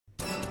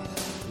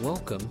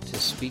Welcome to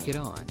Speak It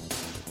On.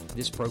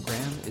 This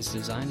program is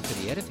designed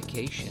for the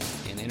edification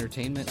and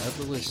entertainment of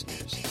the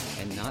listeners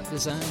and not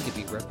designed to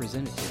be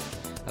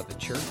representative of a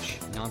church,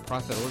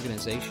 nonprofit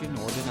organization,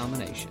 or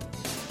denomination.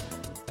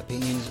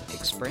 Opinions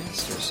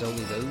expressed are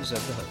solely those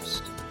of the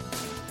host.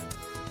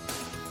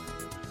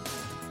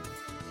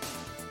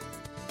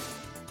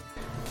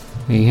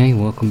 Hey,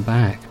 welcome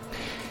back.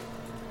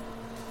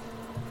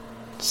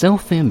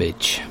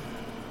 Self-image.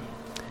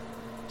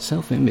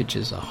 Self-image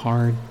is a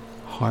hard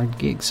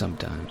gig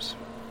sometimes.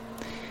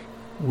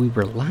 We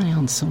rely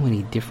on so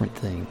many different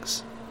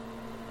things.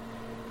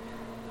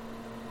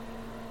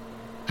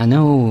 I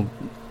know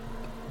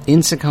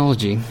in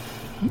psychology,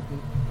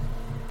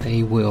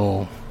 they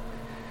will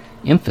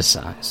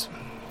emphasize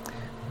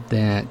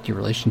that your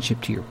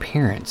relationship to your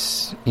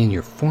parents in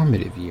your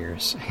formative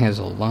years has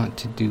a lot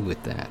to do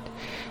with that.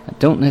 I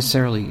don't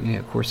necessarily,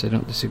 of course, I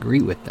don't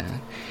disagree with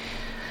that.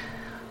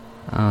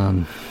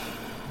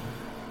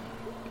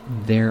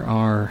 There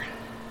are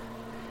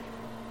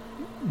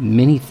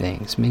many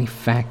things, many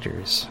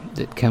factors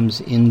that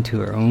comes into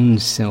our own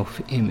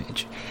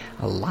self-image.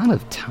 A lot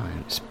of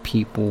times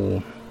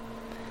people,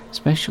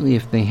 especially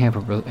if they have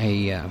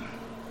a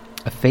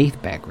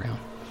faith background,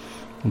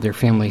 their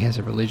family has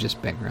a religious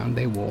background,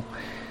 they will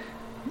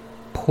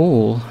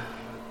pull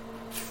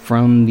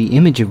from the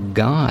image of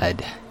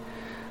God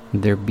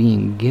they're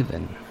being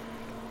given.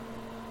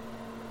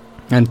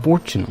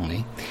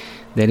 Unfortunately,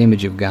 that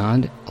image of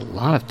God, a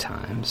lot of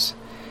times,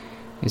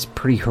 is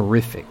pretty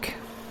horrific.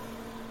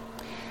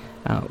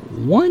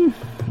 One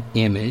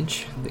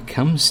image that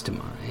comes to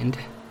mind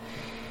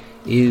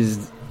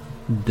is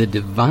the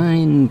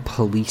divine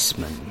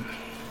policeman.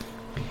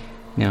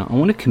 Now, I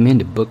want to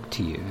commend a book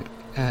to you.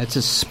 It's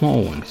a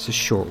small one. It's a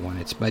short one.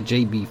 It's by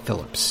J.B.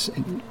 Phillips,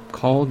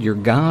 called Your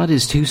God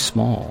is Too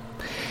Small.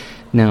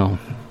 Now,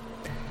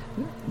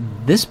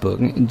 this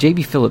book,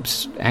 J.B.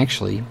 Phillips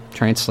actually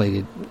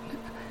translated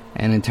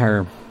an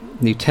entire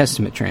New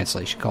Testament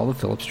translation called the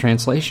Phillips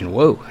Translation.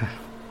 Whoa!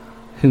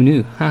 Who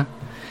knew, huh?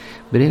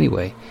 But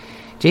anyway,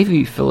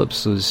 J.B.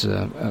 Phillips was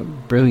a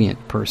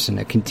brilliant person,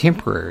 a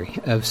contemporary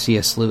of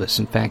C.S. Lewis.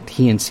 In fact,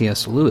 he and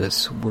C.S.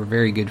 Lewis were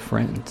very good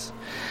friends.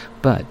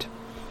 But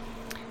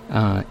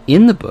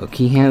in the book,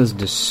 he has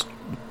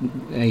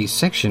a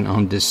section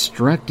on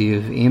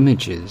destructive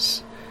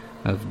images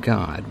of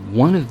God.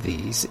 One of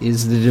these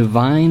is the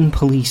divine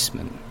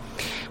policeman,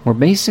 where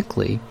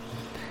basically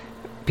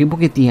people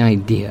get the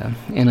idea,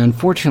 and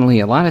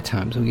unfortunately a lot of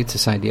times we get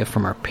this idea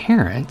from our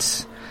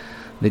parents,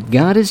 that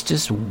God is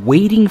just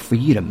waiting for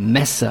you to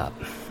mess up.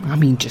 I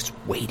mean, just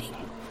waiting.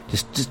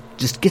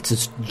 Just gets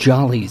his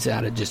jollies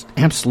out of just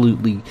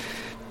absolutely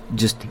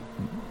just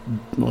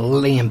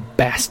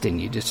lambasting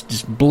you,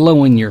 just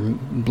blowing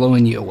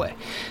you away,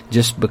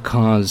 just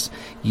because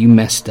you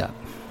messed up.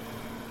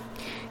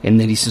 And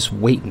that he's just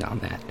waiting on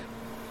that.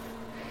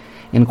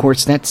 And of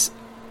course, that's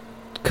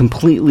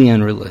completely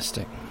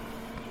unrealistic.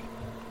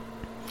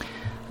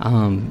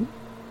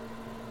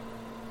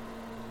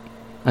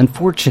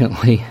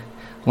 Unfortunately,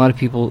 a lot of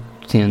people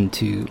tend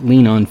to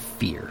lean on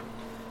fear.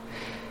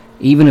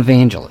 Even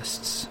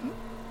evangelists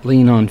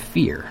lean on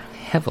fear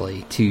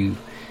heavily to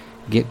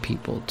get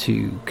people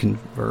to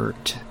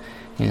convert.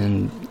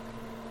 And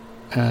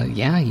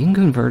yeah, you can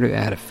convert it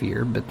out of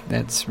fear, but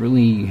that's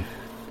really,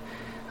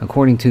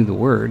 according to the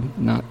Word,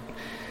 not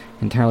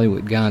entirely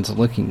what God's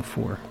looking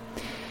for.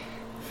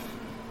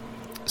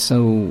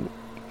 So,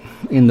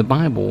 in the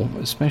Bible,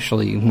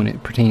 especially when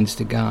it pertains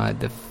to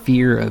God, the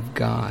fear of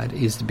God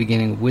is the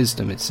beginning of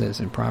wisdom, it says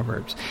in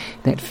Proverbs.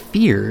 That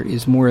fear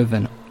is more of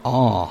an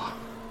awe,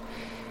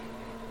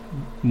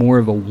 more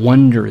of a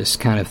wondrous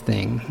kind of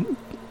thing.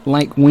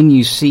 Like when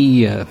you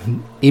see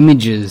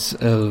images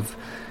of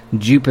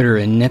Jupiter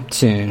and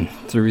Neptune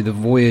through the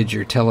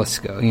Voyager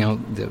telescope,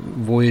 the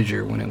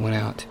Voyager when it went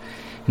out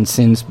and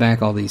sends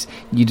back all these,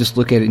 you just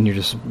look at it and you're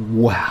just,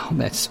 wow,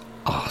 that's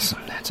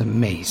awesome, that's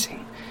amazing.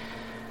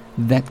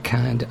 That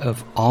kind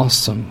of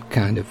awesome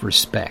kind of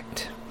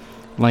respect.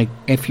 Like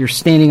if you're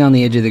standing on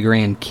the edge of the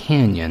Grand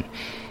Canyon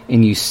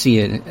and you see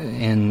it,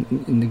 and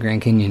in the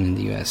Grand Canyon in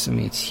the U.S., I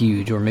mean, it's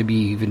huge, or maybe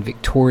even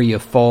Victoria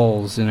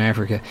Falls in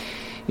Africa,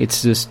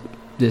 it's just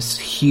this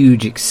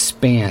huge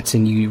expanse,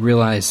 and you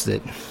realize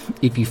that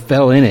if you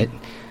fell in it,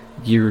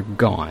 you're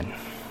gone.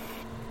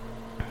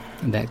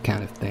 That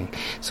kind of thing.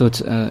 So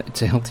it's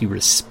a healthy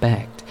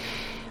respect.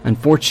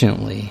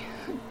 Unfortunately,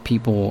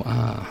 people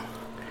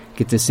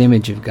get this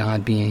image of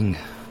God being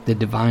the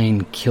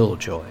divine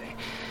killjoy,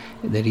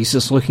 that he's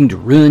just looking to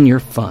ruin your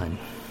fun,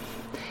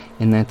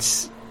 and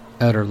that's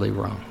utterly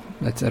wrong.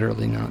 That's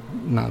utterly not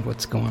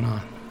what's going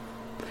on.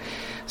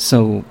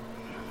 So,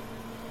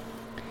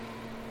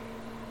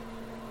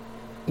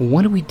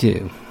 what do we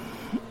do?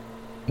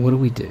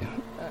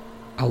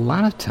 A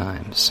lot of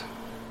times,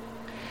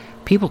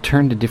 people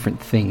turn to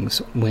different things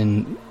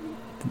when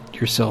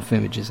your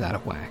self-image is out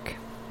of whack.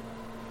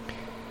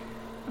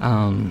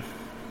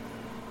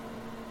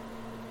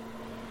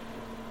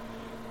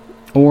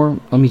 Or,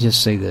 let me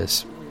just say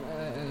this,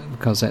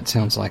 because that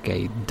sounds like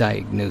a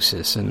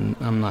diagnosis, and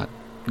I'm not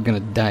going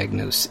to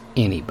diagnose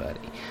anybody.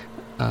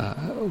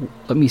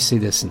 Let me say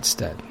this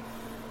instead.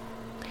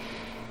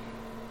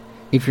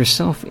 If your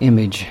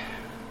self-image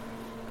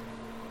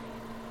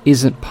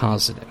isn't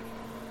positive,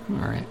 all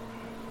right,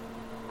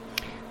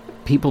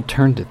 people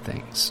turn to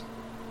things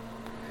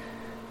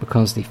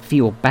because they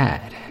feel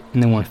bad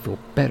and they want to feel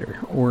better,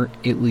 or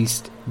at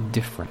least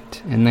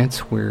different. And that's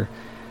where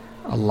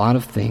a lot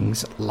of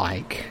things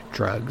like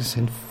drugs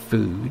and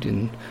food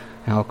and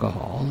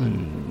alcohol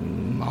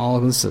and all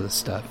of this other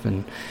stuff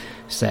and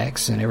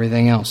sex and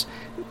everything else,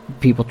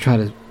 people try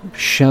to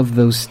shove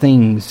those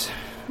things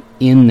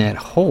in that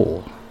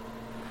hole,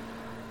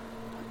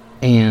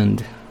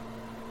 and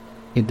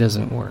it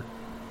doesn't work.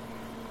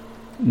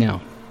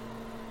 Now,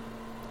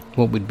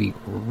 what would be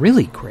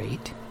really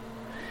great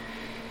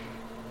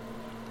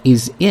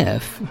is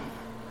if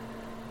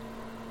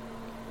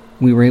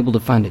we were able to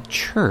find a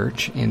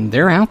church, and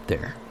they're out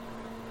there,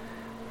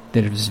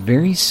 that is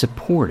very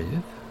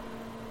supportive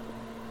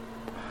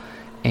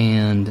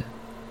and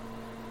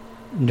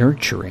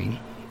nurturing,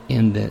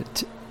 in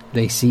that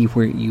they see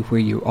where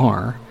you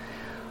are,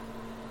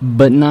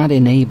 but not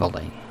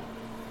enabling.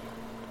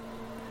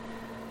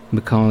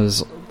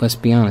 Because, let's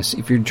be honest,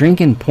 if you're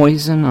drinking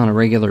poison on a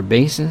regular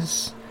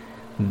basis,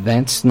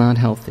 that's not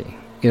healthy.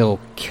 It'll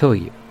kill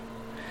you.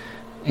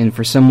 And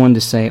for someone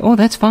to say, oh,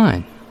 that's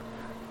fine,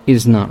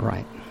 is not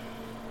right.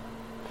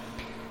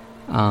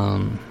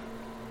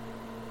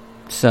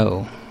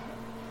 So,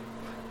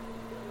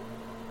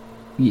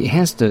 it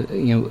has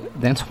to,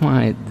 that's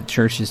why the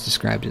church is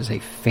described as a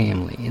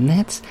family. And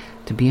that's,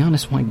 to be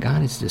honest, why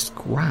God is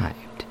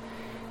described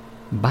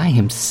by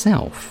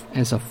himself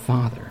as a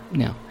father.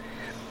 Now,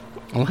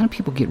 a lot of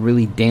people get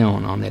really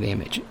down on that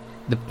image.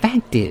 The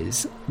fact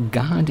is,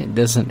 God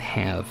doesn't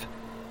have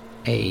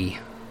a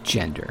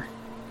gender.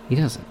 He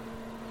doesn't.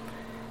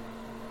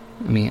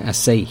 I mean, I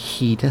say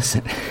he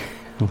doesn't.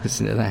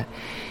 Listen to that.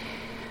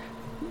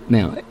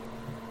 Now,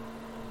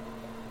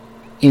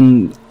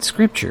 in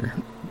Scripture,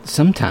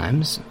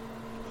 sometimes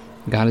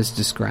God is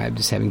described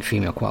as having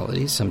female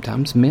qualities,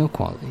 sometimes male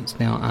qualities.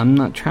 Now, I'm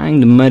not trying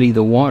to muddy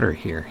the water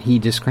here. He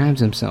describes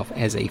himself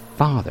as a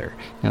father.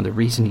 Now, the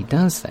reason he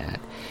does that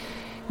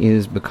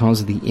is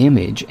because the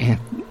image at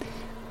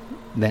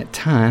that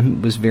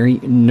time was very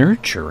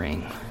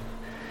nurturing.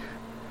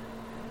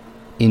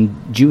 In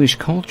Jewish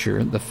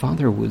culture, the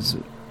father was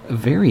a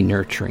very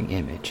nurturing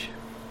image.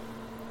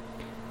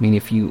 I mean,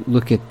 if you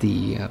look at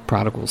the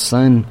prodigal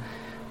son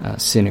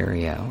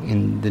scenario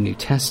in the New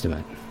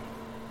Testament,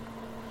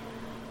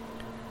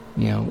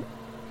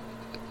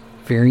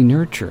 very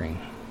nurturing.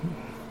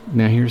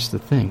 Now, here's the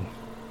thing.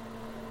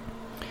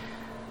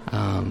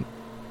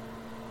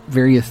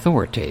 Very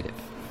authoritative,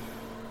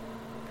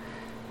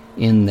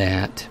 in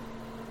that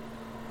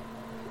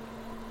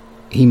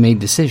he made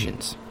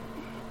decisions,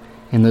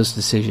 and those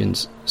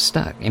decisions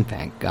stuck. In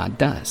fact, God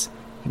does.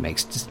 He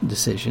makes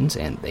decisions,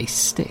 and they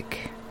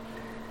stick.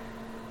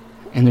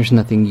 And there's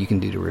nothing you can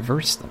do to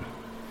reverse them.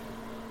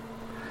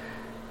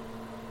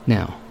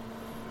 Now,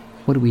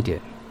 what do?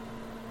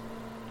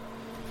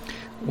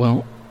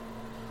 Well,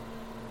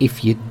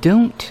 if you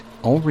don't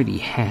already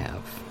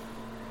have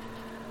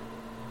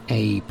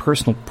a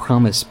personal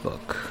promise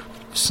book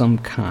of some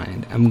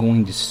kind, I'm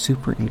going to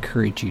super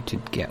encourage you to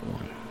get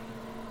one.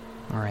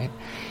 Alright?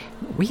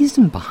 The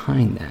reason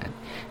behind that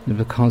is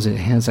because it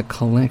has a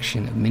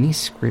collection of many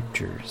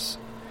scriptures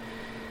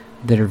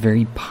that are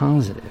very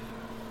positive.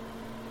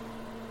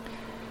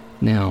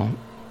 Now,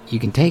 you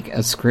can take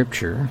a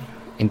scripture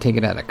and take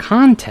it out of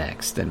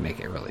context and make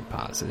it really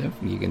positive.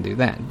 You can do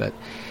that, but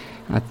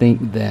I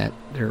think that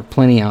there are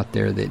plenty out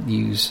there that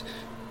use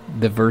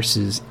the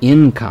verses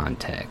in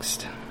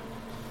context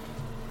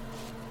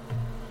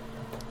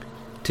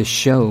to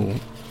show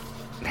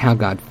how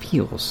God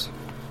feels.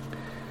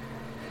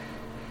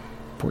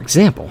 For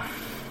example,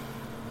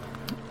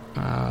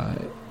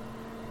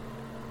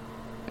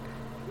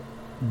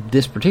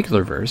 this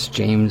particular verse,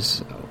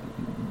 James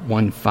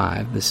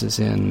 1:5, this is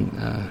in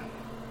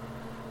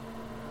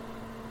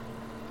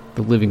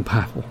the Living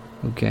Bible,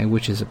 okay,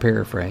 which is a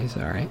paraphrase,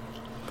 all right?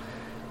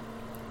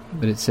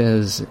 But it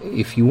says,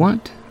 if you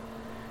want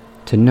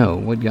to know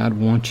what God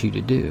wants you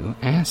to do,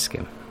 ask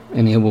him,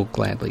 and he will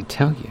gladly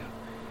tell you.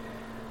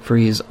 For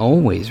he is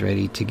always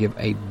ready to give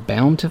a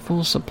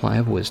bountiful supply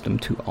of wisdom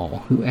to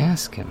all who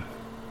ask him.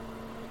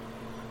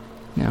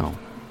 Now,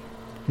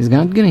 is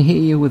God going to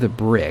hit you with a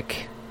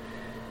brick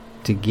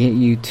to get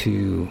you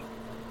to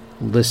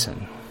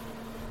listen?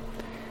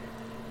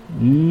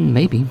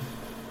 Maybe.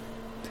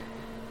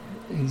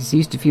 He's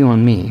used a few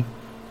on me.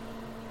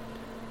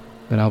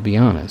 But I'll be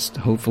honest,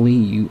 hopefully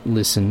you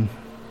listen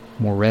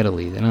more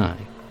readily than I.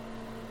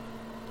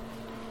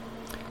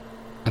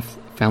 I've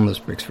found those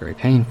bricks very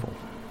painful.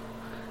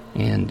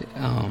 And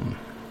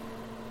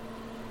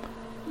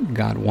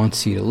God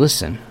wants you to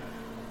listen.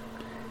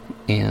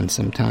 And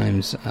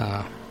sometimes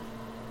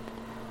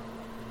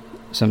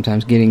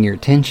getting your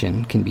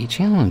attention can be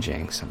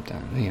challenging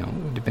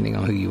sometimes, depending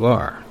on who you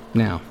are.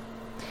 Now,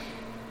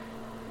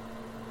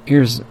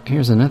 here's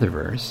another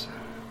verse.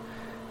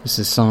 This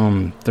is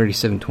Psalm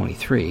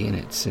 37:23, and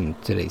it's in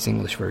today's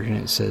English version.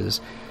 It says,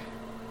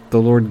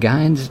 "The Lord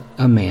guides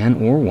a man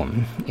or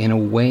woman in a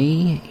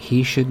way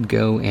he should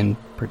go and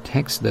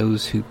protects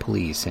those who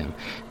please him."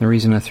 The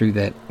reason I threw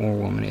that "or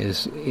woman"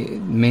 is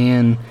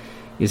man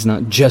is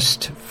not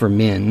just for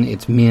men,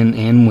 it's men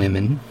and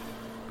women,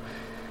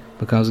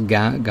 because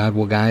God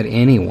will guide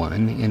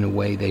anyone in a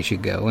way they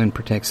should go and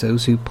protects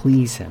those who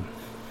please him.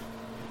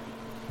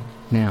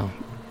 Now,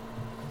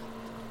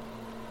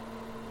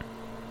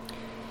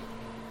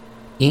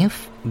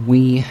 if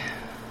we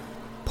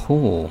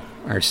pull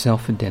our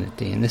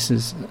self-identity, and this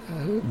is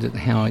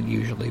how it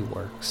usually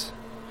works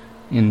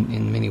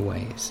in many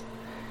ways,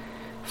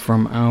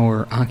 from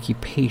our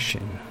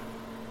occupation,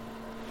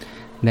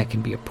 that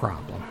can be a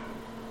problem.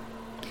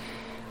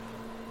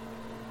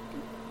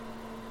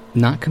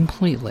 Not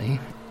completely,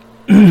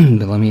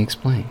 but let me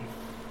explain.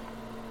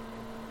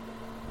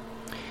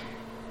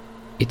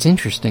 It's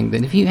interesting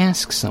that if you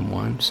ask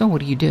someone, "So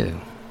what do you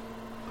do?"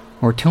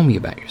 or "Tell me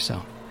about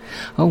yourself."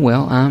 "Oh,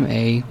 well, I'm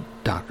a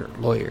doctor,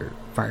 lawyer,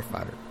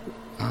 firefighter,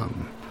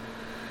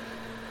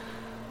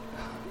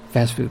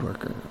 fast food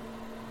worker,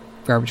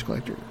 garbage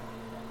collector,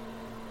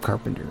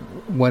 carpenter,"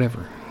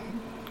 whatever.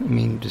 I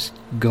mean, just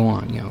go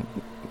on,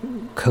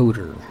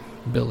 coder,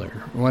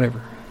 biller,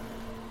 whatever.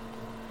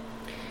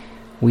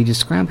 We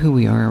describe who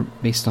we are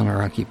based on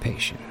our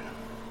occupation,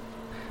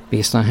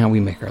 based on how we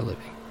make our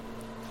living.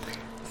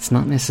 It's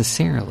not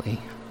necessarily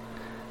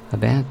a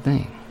bad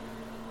thing.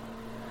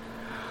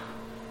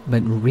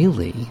 But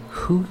really,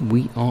 who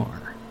we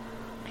are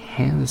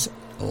has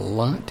a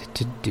lot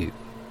to do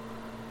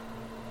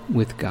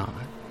with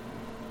God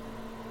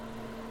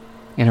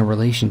and a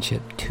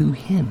relationship to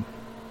Him.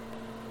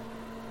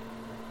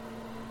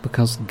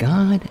 Because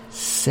God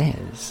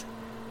says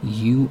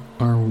you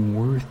are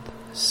worth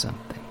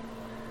something,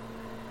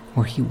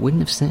 or He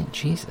wouldn't have sent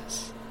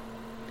Jesus.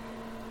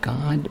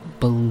 God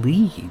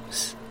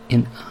believes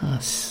in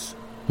us.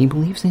 He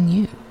believes in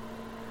you.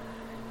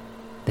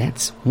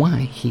 That's why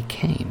He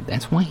came.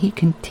 That's why He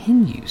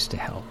continues to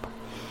help.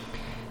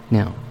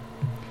 Now,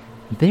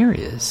 there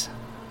is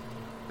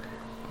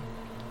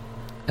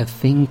a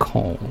thing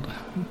called,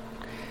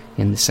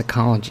 in the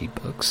psychology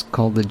books,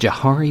 called the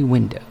Johari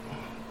window.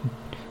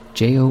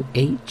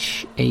 Johari,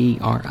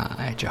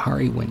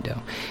 Johari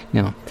window.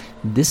 Now,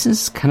 this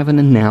is kind of an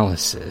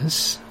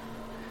analysis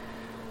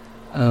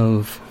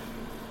of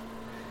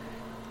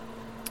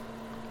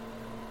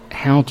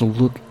how to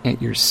look at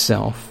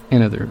yourself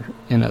and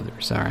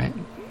others, all right?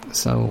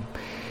 So,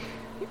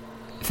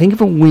 think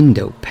of a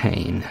window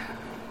pane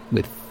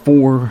with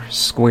 4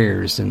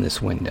 squares in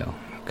this window,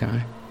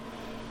 okay?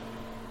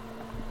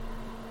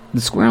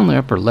 The square on the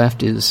upper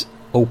left is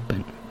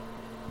open.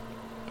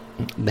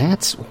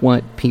 That's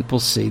what people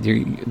see.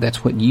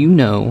 That's what you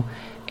know,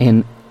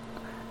 and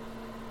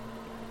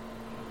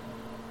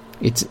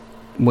it's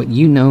what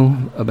you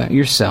know about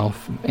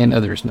yourself and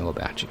others know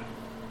about you.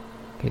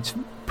 Okay, it's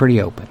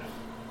pretty open.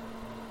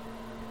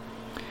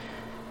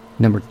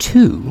 Number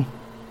 2,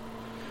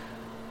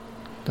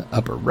 the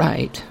upper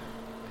right,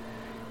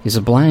 is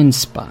a blind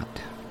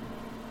spot.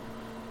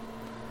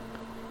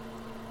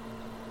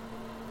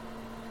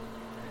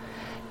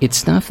 It's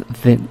stuff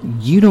that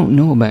you don't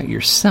know about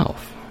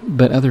yourself,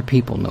 but other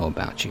people know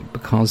about you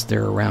because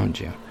they're around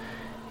you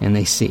and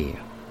they see you.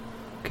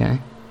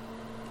 Okay?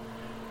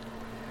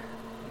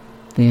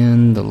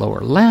 Then the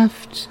lower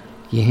left,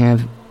 you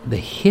have the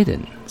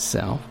hidden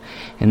self,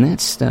 and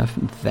that's stuff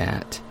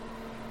that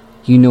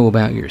you know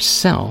about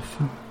yourself,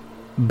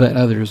 but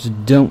others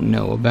don't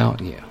know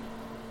about you.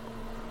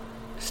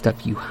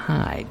 Stuff you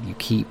hide, you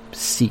keep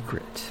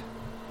secret.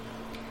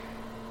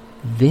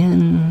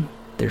 Then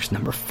there's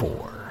number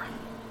 4,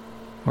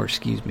 or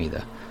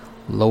the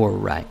lower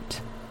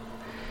right,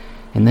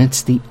 and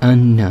that's the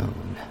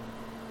unknown.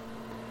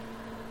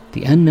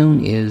 The unknown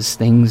is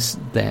things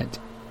that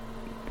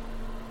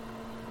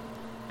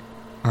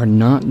are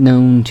not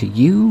known to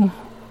you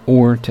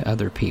or to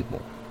other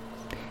people.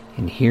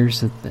 And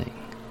here's the thing.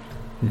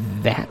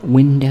 That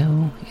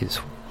window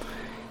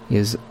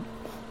is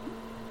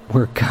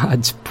where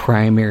God's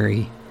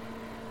primary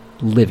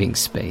living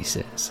space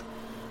is.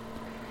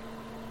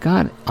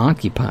 God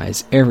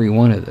occupies every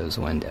one of those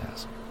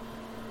windows.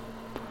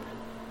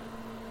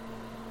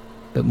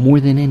 But more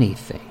than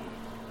anything,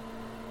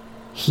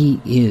 He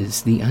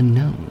is the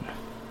unknown.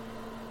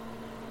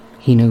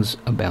 He knows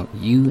about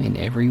you and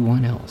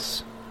everyone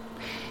else.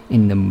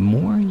 And the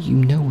more you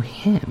know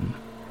Him,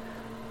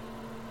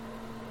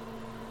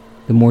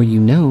 the more you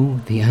know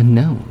the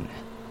unknown.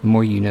 The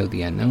more you know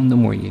the unknown, the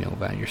more you know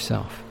about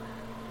yourself.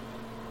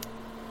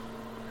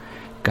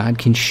 God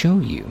can show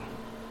you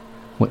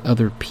what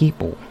other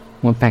people,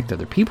 well, in fact,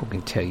 other people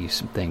can tell you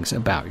some things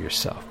about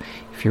yourself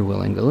if you're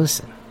willing to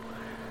listen.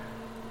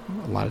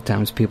 A lot of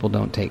times people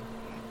don't take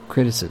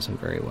criticism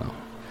very well.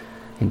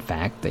 In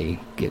fact, they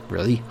get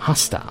really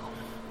hostile.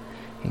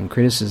 And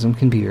criticism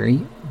can be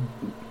very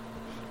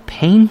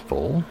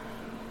painful,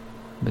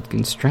 but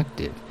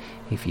constructive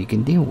if you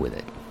can deal with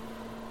it.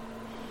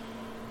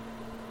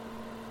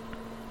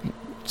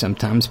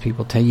 Sometimes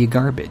people tell you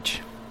garbage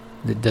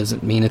that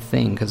doesn't mean a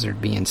thing because they're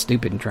being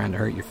stupid and trying to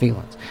hurt your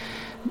feelings.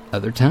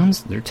 Other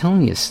times, they're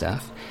telling you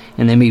stuff,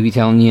 and they may be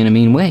telling you in a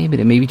mean way, but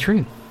it may be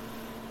true.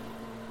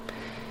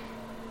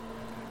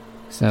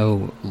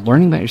 So,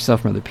 learning about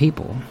yourself from other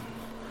people,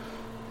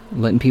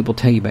 letting people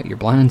tell you about your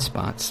blind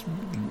spots,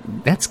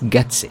 that's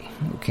gutsy,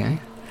 okay?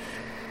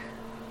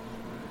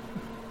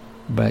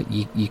 But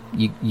you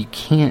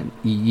can't,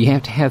 you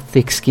have to have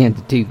thick skin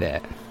to do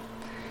that.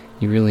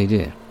 You really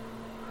do.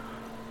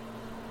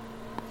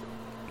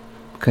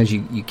 Because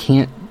you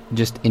can't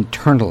just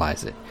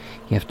internalize it.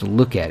 You have to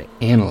look at it,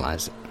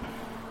 analyze it.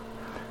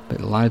 But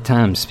a lot of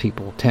times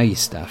people will tell you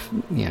stuff,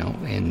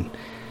 and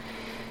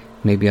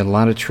maybe a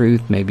lot of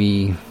truth,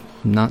 maybe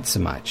not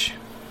so much,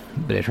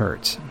 but it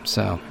hurts.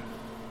 So,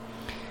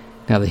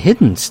 now the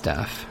hidden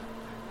stuff,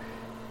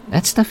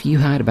 that's stuff you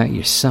hide about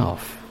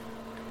yourself,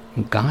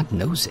 and God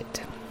knows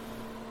it.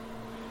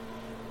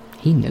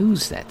 He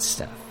knows that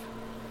stuff.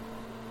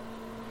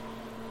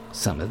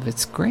 Some of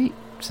it's great,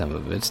 some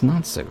of it's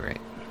not so great.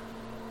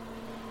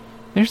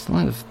 There's a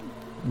lot of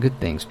good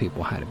things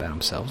people hide about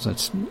themselves.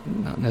 That's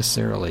not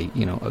necessarily,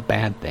 a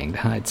bad thing to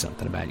hide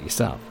something about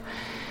yourself.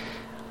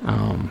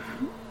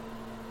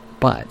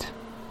 But,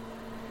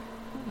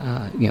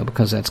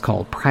 because that's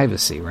called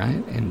privacy,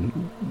 right?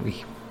 And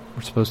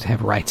we're supposed to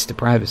have rights to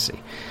privacy.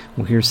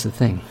 Well, here's the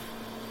thing.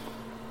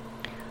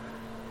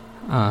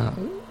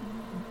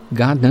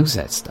 God knows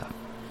that stuff.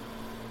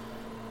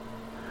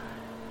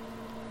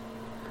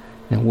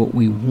 Now, what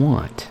we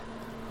want,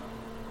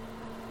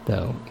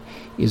 though,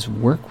 is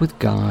work with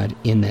God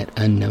in that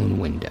unknown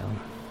window.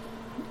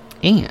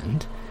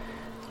 And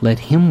let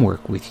Him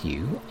work with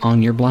you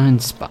on your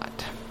blind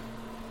spot.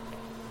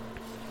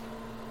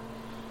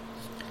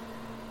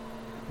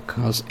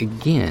 Because,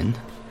 again,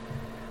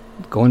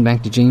 going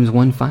back to James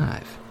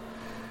 1:5,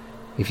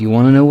 if you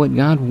want to know what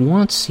God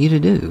wants you to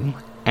do,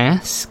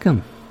 ask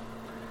Him,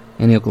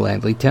 and He'll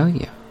gladly tell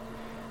you.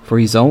 For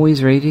He's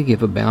always ready to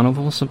give a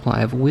bountiful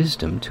supply of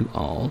wisdom to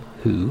all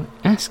who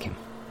ask Him.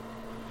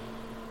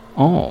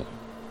 All.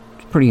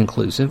 It's pretty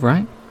inclusive,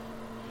 right?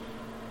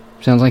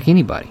 Sounds like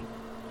anybody.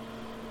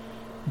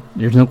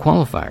 There's no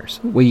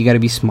qualifiers. Well, you got to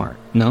be smart.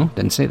 No,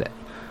 doesn't say that.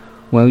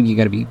 Well, you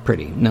got to be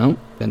pretty. No,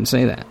 doesn't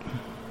say that.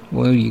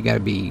 Well, you got to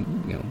be,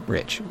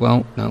 rich.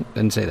 Well, no,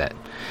 doesn't say that.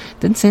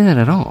 Doesn't say that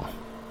at all.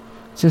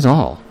 It says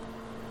all.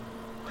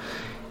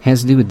 It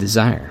has to do with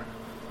desire.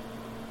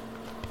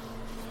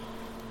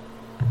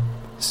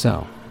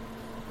 So,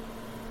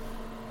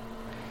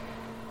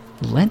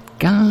 let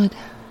God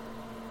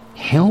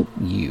help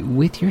you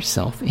with your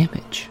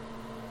self-image.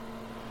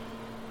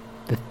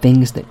 The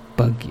things that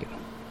bug you.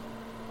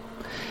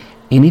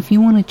 And if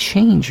you want to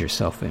change your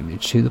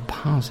self-image to the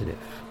positive,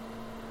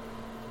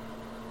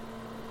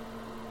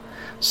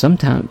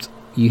 sometimes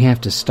you have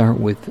to start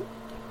with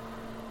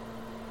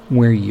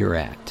where you're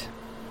at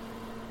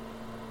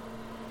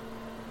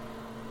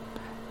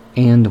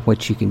and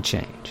what you can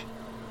change.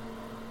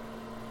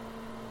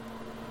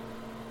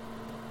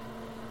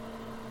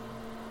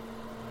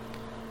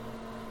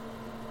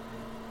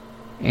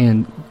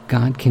 And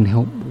God can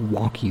help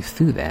walk you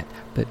through that.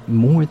 But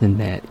more than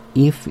that,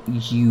 if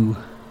you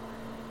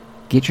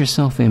get your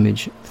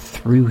self-image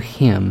through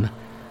Him,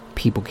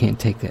 people can't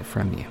take that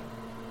from you.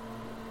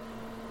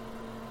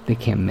 They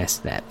can't mess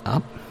that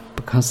up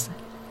because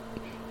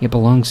it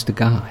belongs to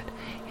God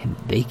and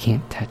they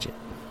can't touch it.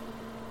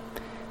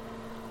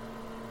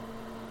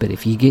 But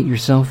if you get your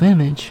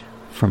self-image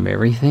from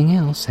everything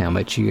else, how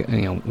much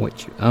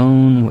what you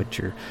own, what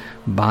your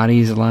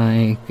body's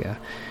like,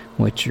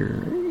 what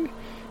your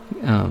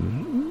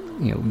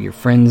your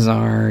friends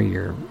are,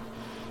 your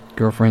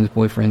girlfriends,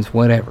 boyfriends,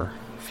 whatever.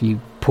 If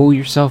you pull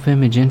your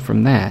self-image in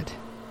from that,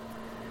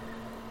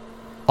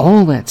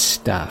 all that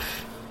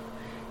stuff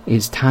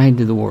is tied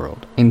to the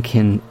world and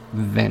can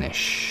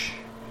vanish.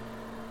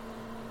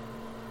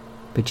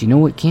 But you know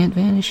what can't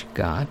vanish?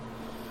 God.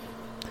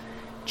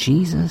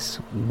 Jesus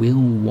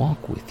will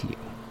walk with you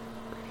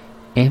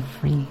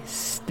every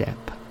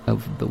step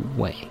of the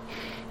way.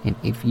 And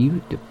if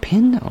you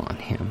depend on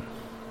Him,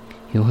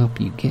 He'll help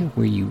you get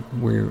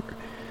where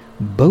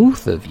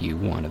both of you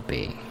want to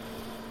be.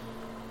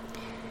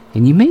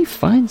 And you may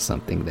find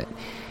something that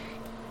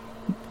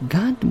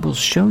God will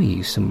show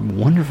you some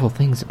wonderful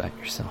things about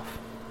yourself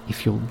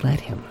if you'll let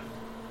Him.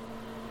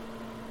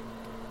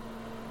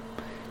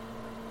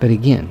 But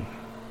again,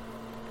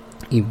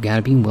 you've got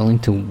to be willing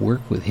to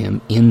work with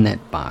Him in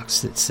that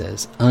box that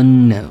says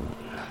unknown.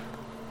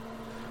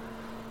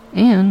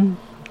 And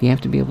you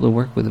have to be able to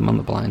work with Him on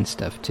the blind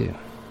stuff too.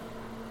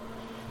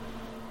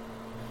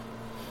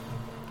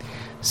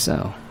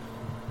 So,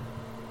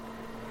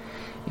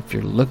 if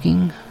you're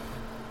looking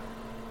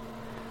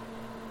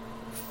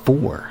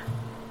for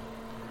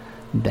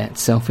that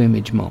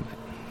self-image moment,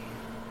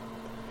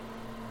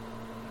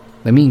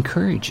 let me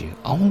encourage you.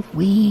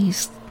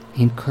 Always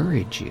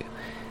encourage you.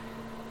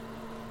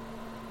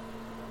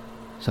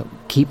 So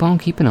keep on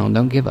keeping on.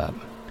 Don't give up.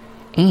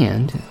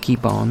 And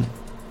keep on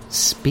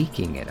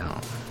speaking it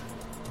on.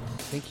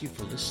 Thank you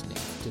for listening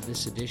to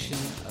this edition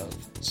of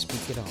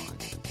Speak It On.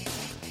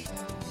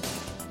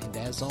 And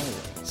as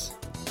always,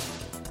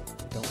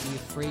 don't be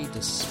afraid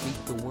to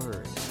speak the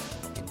word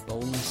in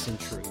boldness and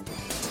truth.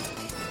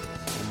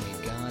 And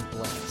may God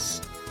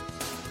bless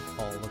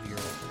all of your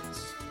efforts.